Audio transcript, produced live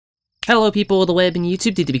Hello people of the web and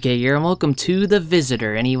YouTube, Dtpk here, and welcome to The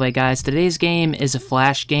Visitor. Anyway guys, today's game is a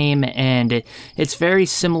Flash game, and it's very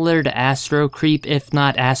similar to Astro Creep, if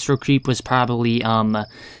not Astro Creep was probably,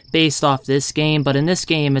 based off this game, but in this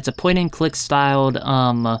game, it's a point-and-click styled,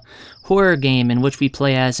 horror game in which we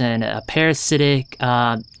play as a parasitic,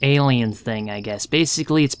 alien thing, I guess.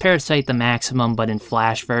 Basically, it's Parasite the Maximum, but in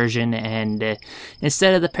Flash version, and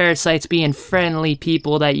instead of the parasites being friendly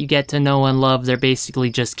people that you get to know and love, they're basically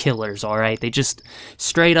just killers, alright? They just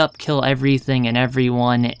straight up kill everything and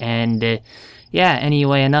everyone, and yeah,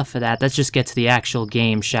 anyway, enough of that. Let's just get to the actual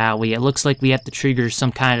game, shall we? It looks like we have to trigger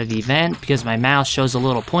some kind of event, because my mouse shows a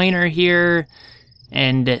little pointer here,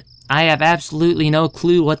 and I have absolutely no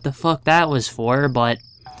clue what the fuck that was for, but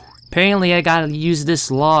apparently I gotta use this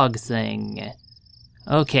log thing.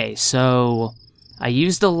 Okay, so I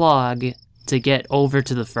used the log to get over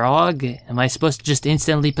to the frog. Am I supposed to just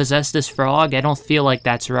instantly possess this frog? I don't feel like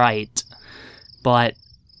that's right, but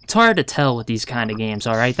it's hard to tell with these kind of games,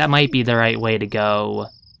 alright? That might be the right way to go.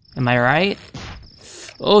 Am I right?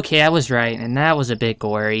 Okay, I was right, and that was a bit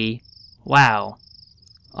gory. Wow.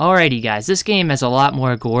 Alrighty guys, this game has a lot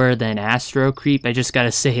more gore than Astro Creep, I just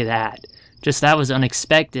gotta say that. Just that was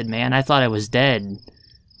unexpected, man. I thought I was dead.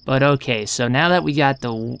 But okay, so now that we got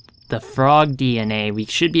the frog DNA, we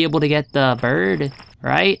should be able to get the bird,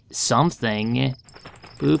 right? Something.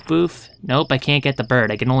 Boof boof. Nope, I can't get the bird.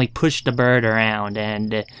 I can only push the bird around,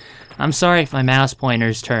 and I'm sorry if my mouse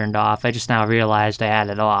pointer's turned off. I just now realized I had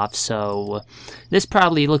it off, so this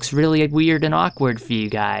probably looks really weird and awkward for you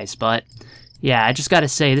guys, but yeah, I just gotta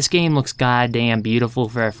say, this game looks goddamn beautiful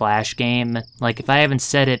for a Flash game. Like, if I haven't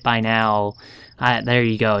said it by now, there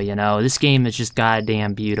you go, you know. This game is just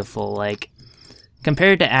goddamn beautiful. Like,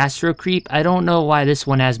 compared to Astro Creep, I don't know why this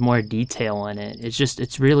one has more detail in it.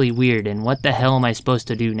 It's really weird, and what the hell am I supposed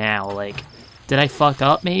to do now? Like, did I fuck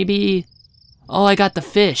up, maybe? Oh, I got the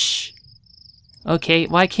fish. Okay,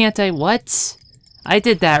 why can't I, what? I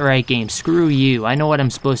did that right, game. Screw you. I know what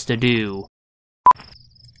I'm supposed to do.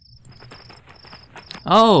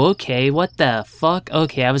 Oh, okay, what the fuck?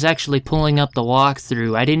 Okay, I was actually pulling up the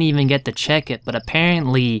walkthrough. I didn't even get to check it, but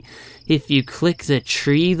apparently, if you click the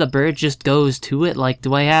tree, the bird just goes to it. Like,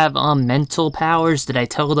 do I have, mental powers? Did I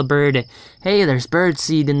tell the bird, hey, there's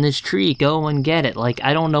birdseed in this tree, go and get it? Like,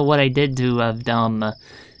 I don't know what I did to have,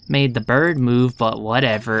 made the bird move, but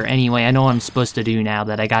whatever. Anyway, I know what I'm supposed to do now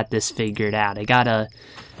that I got this figured out. I gotta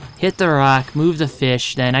hit the rock, move the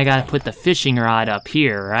fish, then I gotta put the fishing rod up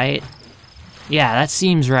here, right? Yeah, that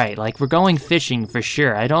seems right. Like, we're going fishing for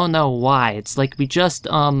sure. I don't know why. It's like we just,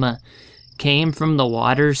 came from the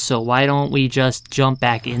water, so why don't we just jump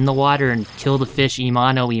back in the water and kill the fish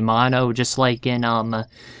imano, just like in,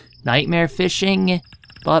 Nightmare Fishing?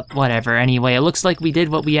 But whatever. Anyway, it looks like we did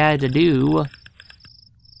what we had to do.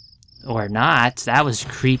 Or not. That was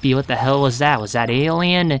creepy. What the hell was that? Was that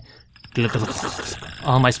alien?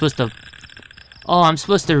 Oh, am I supposed to... Oh, I'm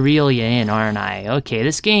supposed to reel you in, aren't I? Okay,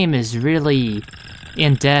 this game is really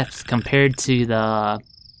in-depth compared to the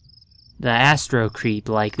Astro Creep.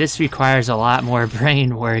 Like, this requires a lot more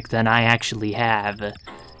brain work than I actually have.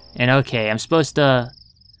 And okay, I'm supposed to...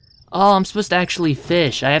 Oh, I'm supposed to actually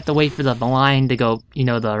fish. I have to wait for the line to go, you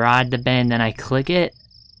know, the rod to bend, then I click it.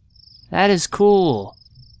 That is cool.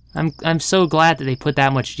 I'm so glad that they put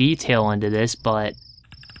that much detail into this, but...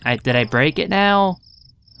 Did I break it now?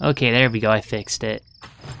 Okay, there we go, I fixed it.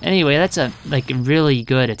 Anyway, that's a really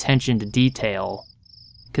good attention to detail.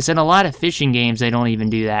 Because in a lot of fishing games, they don't even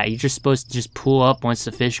do that. You're just supposed to just pull up once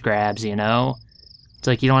the fish grabs, you know? It's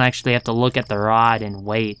like you don't actually have to look at the rod and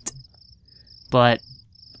wait. But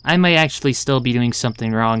I might actually still be doing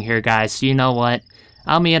something wrong here, guys, so you know what?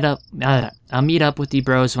 I'll meet up with you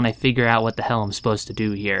bros when I figure out what the hell I'm supposed to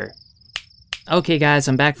do here. Okay guys,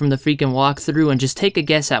 I'm back from the freaking walkthrough, and just take a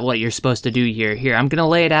guess at what you're supposed to do here. Here, I'm gonna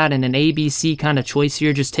lay it out in an ABC kind of choice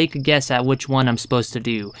here, just take a guess at which one I'm supposed to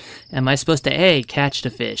do. Am I supposed to A, catch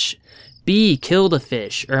the fish, B, kill the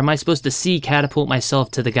fish, or am I supposed to C, catapult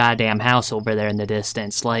myself to the goddamn house over there in the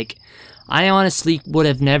distance? Like, I honestly would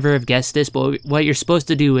have never have guessed this, but what you're supposed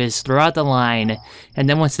to do is throw out the line, and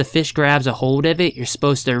then once the fish grabs a hold of it, you're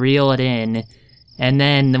supposed to reel it in, and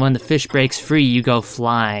then when the fish breaks free, you go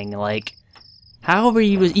flying. Like, how were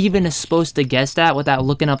you even supposed to guess that without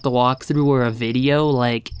looking up the walkthrough or a video?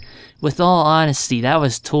 Like, with all honesty, that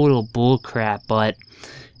was total bullcrap, but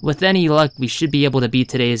with any luck, we should be able to beat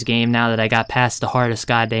today's game now that I got past the hardest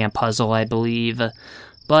goddamn puzzle, I believe.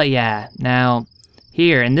 But yeah, now,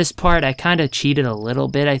 here, in this part, I kind of cheated a little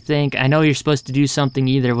bit, I think. I know you're supposed to do something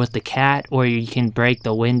either with the cat, or you can break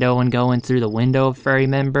the window and go in through the window, if I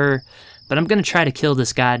remember. But I'm gonna try to kill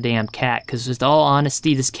this goddamn cat, because with all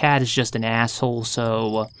honesty, this cat is just an asshole,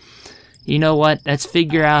 so... you know what? Let's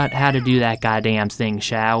figure out how to do that goddamn thing,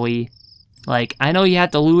 shall we? Like, I know you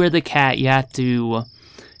have to lure the cat, you have to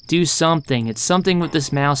do something. It's something with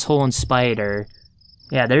this mouse hole and spider.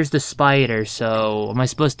 Yeah, there's the spider, so... am I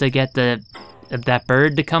supposed to get that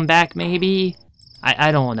bird to come back, maybe?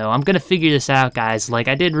 I don't know. I'm gonna figure this out, guys. Like,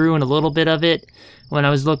 I did ruin a little bit of it when I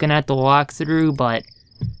was looking at the walkthrough, but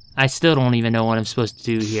I still don't even know what I'm supposed to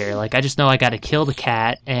do here. Like, I just know I gotta kill the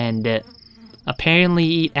cat and apparently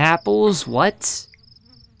eat apples? What?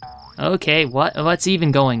 Okay, what's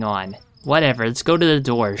even going on? Whatever, let's go to the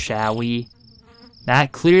door, shall we?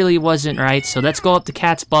 That clearly wasn't right, so let's go up the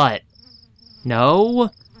cat's butt. No?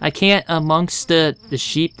 I can't amongst the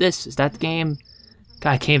sheep this? Is that the game?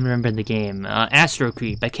 God, I can't remember the game. Astro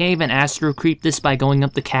Creep. I can't even Astro Creep this by going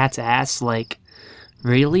up the cat's ass? Like,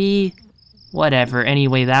 really? Whatever.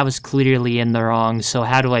 Anyway, that was clearly in the wrong, so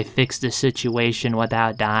how do I fix this situation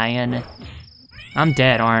without dying? I'm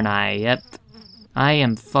dead, aren't I? Yep. I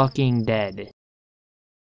am fucking dead.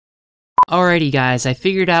 Alrighty guys, I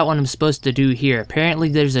figured out what I'm supposed to do here. Apparently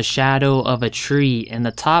there's a shadow of a tree in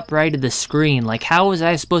the top right of the screen. Like, how was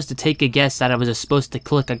I supposed to take a guess that I was supposed to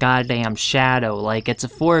click a goddamn shadow? Like, it's a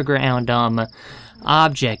foreground,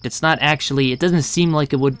 object. It's not actually, it doesn't seem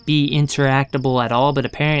like it would be interactable at all, but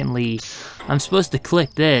apparently I'm supposed to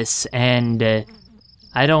click this and,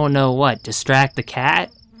 I don't know what, distract the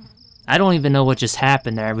cat? I don't even know what just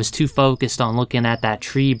happened there. I was too focused on looking at that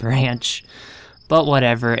tree branch. But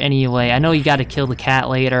whatever, anyway, I know you gotta kill the cat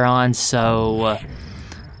later on, so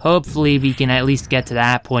hopefully we can at least get to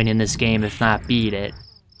that point in this game, if not beat it.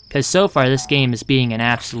 Because so far this game is being an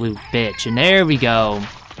absolute bitch, and there we go.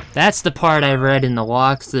 That's the part I read in the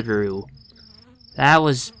walkthrough. That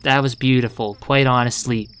was beautiful, quite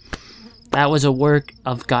honestly. That was a work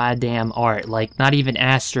of goddamn art. Like, not even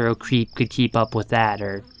Astro Creep could keep up with that,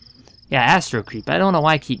 or... yeah, Astro Creep. I don't know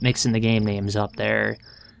why I keep mixing the game names up there.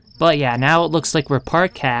 But yeah, now it looks like we're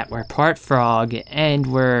part cat, we're part frog, and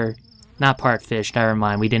we're not part fish. Never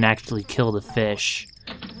mind, we didn't actually kill the fish.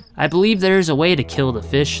 I believe there's a way to kill the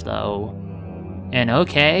fish, though. And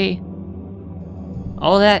okay.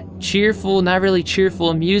 All that cheerful, not really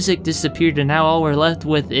cheerful music disappeared, and now all we're left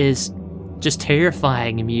with is just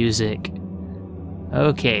terrifying music.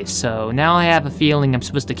 Okay, so now I have a feeling I'm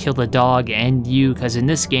supposed to kill the dog and you, because in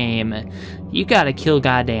this game, you gotta kill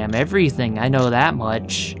goddamn everything, I know that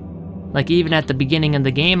much. Like, even at the beginning of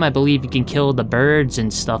the game, I believe you can kill the birds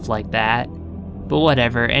and stuff like that. But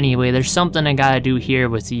whatever, anyway, there's something I gotta do here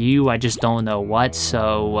with you, I just don't know what,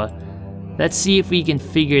 so... let's see if we can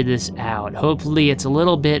figure this out. Hopefully it's a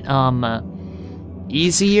little bit,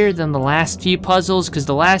 easier than the last few puzzles, because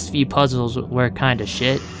the last few puzzles were kinda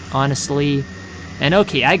shit, honestly. And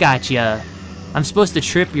okay, I got ya. I'm supposed to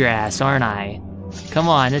trip your ass, aren't I? Come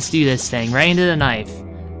on, let's do this thing, right into the knife.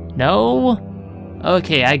 No?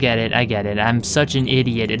 Okay, I get it, I'm such an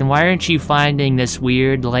idiot, and why aren't you finding this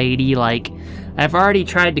weird lady? Like, I've already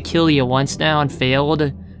tried to kill you once now and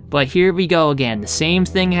failed, but here we go again, the same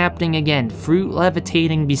thing happening again, fruit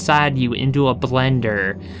levitating beside you into a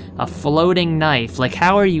blender, a floating knife, like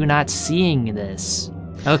how are you not seeing this?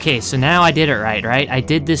 Okay, so now I did it right? I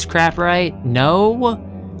did this crap right? No?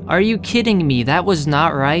 Are you kidding me? That was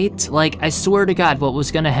not right? Like, I swear to God, what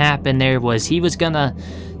was gonna happen there was he was gonna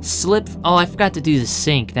slip... oh, I forgot to do the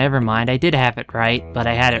sync. Never mind, I did have it right, but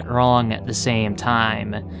I had it wrong at the same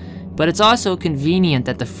time. But it's also convenient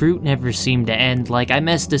that the fruit never seemed to end. Like, I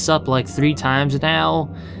messed this up like 3 times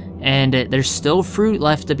now, and there's still fruit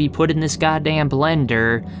left to be put in this goddamn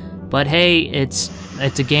blender. But hey, it's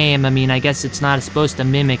a game. I mean, I guess it's not supposed to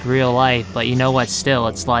mimic real life, but you know what, still,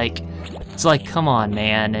 it's like, come on,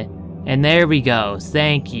 man. And there we go,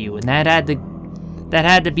 thank you. And that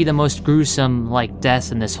had to be the most gruesome, like,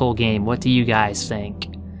 death in this whole game. What do you guys think?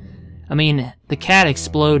 I mean, the cat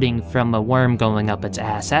exploding from a worm going up its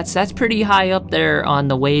ass, that's pretty high up there on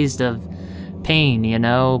the ways of pain, you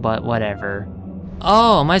know, but whatever.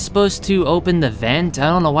 Oh, am I supposed to open the vent? I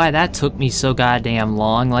don't know why that took me so goddamn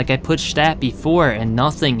long. Like, I pushed that before and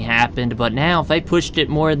nothing happened, but now if I pushed it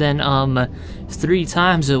more than, 3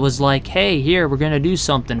 times, it was like, hey, here, we're gonna do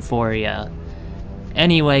something for ya.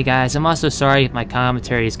 Anyway, guys, I'm also sorry if my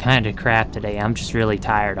commentary is kinda crap today. I'm just really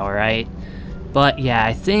tired, alright? But yeah,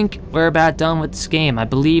 I think we're about done with this game. I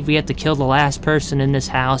believe we have to kill the last person in this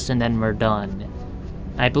house and then we're done.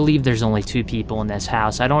 I believe there's only 2 people in this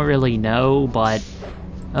house. I don't really know, but...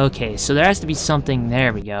 okay, so there has to be something...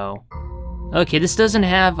 there we go. Okay, this doesn't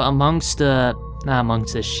have not amongst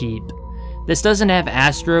the sheep. This doesn't have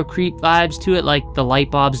Astro Creep vibes to it, like the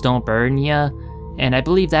light bulbs don't burn ya. And I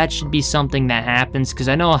believe that should be something that happens, because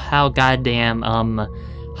I know how goddamn,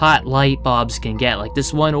 hot light bulbs can get. Like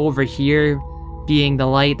this one over here, being the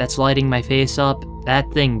light that's lighting my face up, that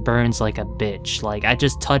thing burns like a bitch. Like, I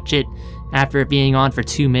just touch it after it being on for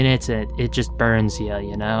 2 minutes, and it just burns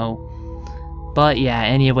you know? But yeah,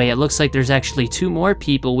 anyway, it looks like there's actually 2 more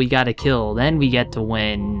people we gotta kill, then we get to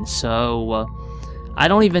win. So, I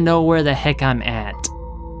don't even know where the heck I'm at.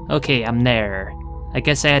 Okay, I'm there. I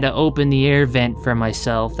guess I had to open the air vent for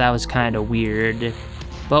myself. That was kind of weird.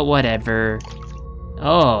 But whatever.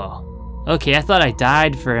 Oh. Okay, I thought I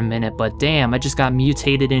died for a minute, but damn, I just got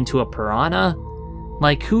mutated into a piranha?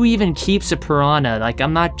 Like, who even keeps a piranha? Like,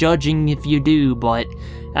 I'm not judging if you do, but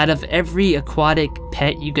out of every aquatic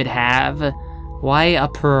pet you could have, why a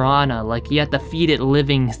piranha? Like, you have to feed it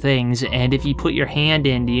living things, and if you put your hand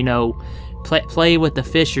in, you know, play with the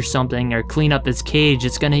fish or something, or clean up its cage,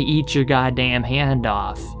 it's gonna eat your goddamn hand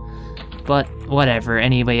off. But whatever,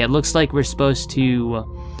 anyway, it looks like we're supposed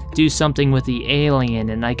to do something with the alien,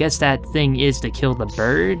 and I guess that thing is to kill the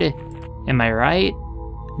bird? Am I right?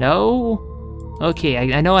 No?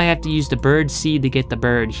 Okay, I know I have to use the bird seed to get the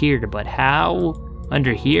bird here, but how?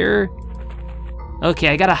 Under here? Okay,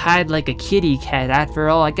 I gotta hide like a kitty cat. After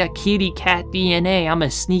all, I got kitty cat DNA. I'm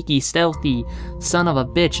a sneaky, stealthy son of a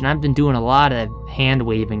bitch, and I've been doing a lot of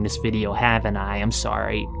hand-waving this video, haven't I? I'm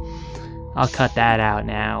sorry. I'll cut that out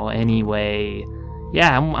now. Anyway,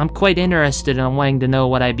 yeah, I'm quite interested in wanting to know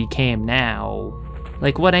what I became now.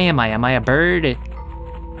 Like, what am I? Am I a bird?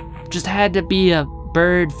 Just had to be a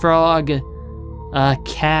bird, frog,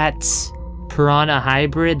 cat, piranha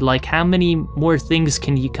hybrid. Like, how many more things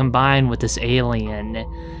can you combine with this alien?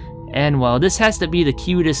 And well, this has to be the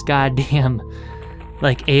cutest goddamn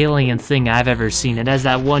like alien thing I've ever seen. It has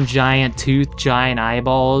that one giant tooth, giant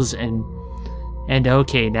eyeballs, and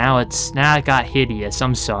okay, now it got hideous.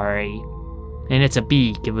 I'm sorry. And it's a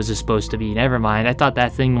beak. It was supposed to be. Never mind. I thought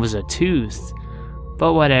that thing was a tooth.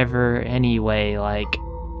 But whatever. Anyway, like,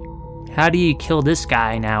 how do you kill this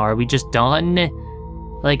guy now? Are we just done?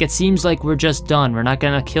 Like, it seems like we're just done. We're not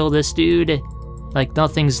gonna kill this dude. Like,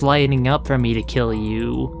 nothing's lighting up for me to kill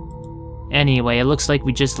you. Anyway, it looks like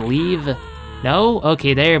we just leave. No?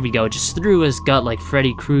 Okay, there we go. Just through his gut like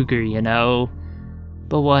Freddy Krueger, you know?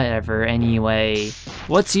 But whatever, anyway.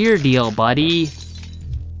 What's your deal, buddy?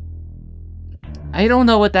 I don't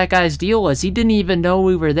know what that guy's deal was. He didn't even know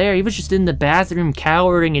we were there. He was just in the bathroom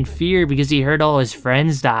cowering in fear because he heard all his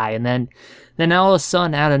friends die, and then all of a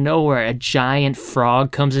sudden, out of nowhere, a giant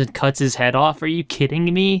frog comes and cuts his head off. Are you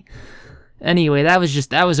kidding me? Anyway, that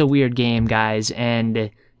was a weird game, guys,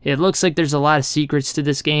 and it looks like there's a lot of secrets to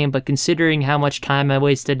this game, but considering how much time I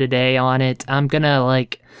wasted today on it, I'm gonna,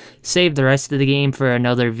 like, save the rest of the game for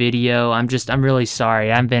another video. I'm really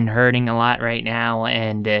sorry. I've been hurting a lot right now,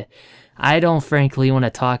 and I don't frankly want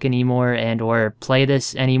to talk anymore or play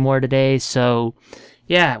this anymore today, so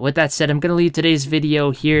yeah, with that said, I'm going to leave today's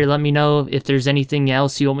video here. Let me know if there's anything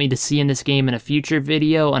else you want me to see in this game in a future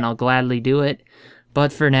video, and I'll gladly do it.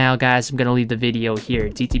 But for now, guys, I'm going to leave the video here.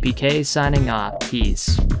 Dtpk signing off.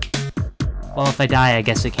 Peace. Well, if I die, I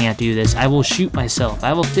guess I can't do this. I will shoot myself.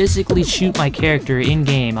 I will physically shoot my character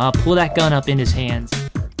in-game. I'll pull that gun up in his hands.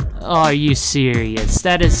 Oh, are you serious?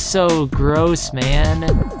 That is so gross, man.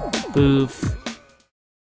 Boof.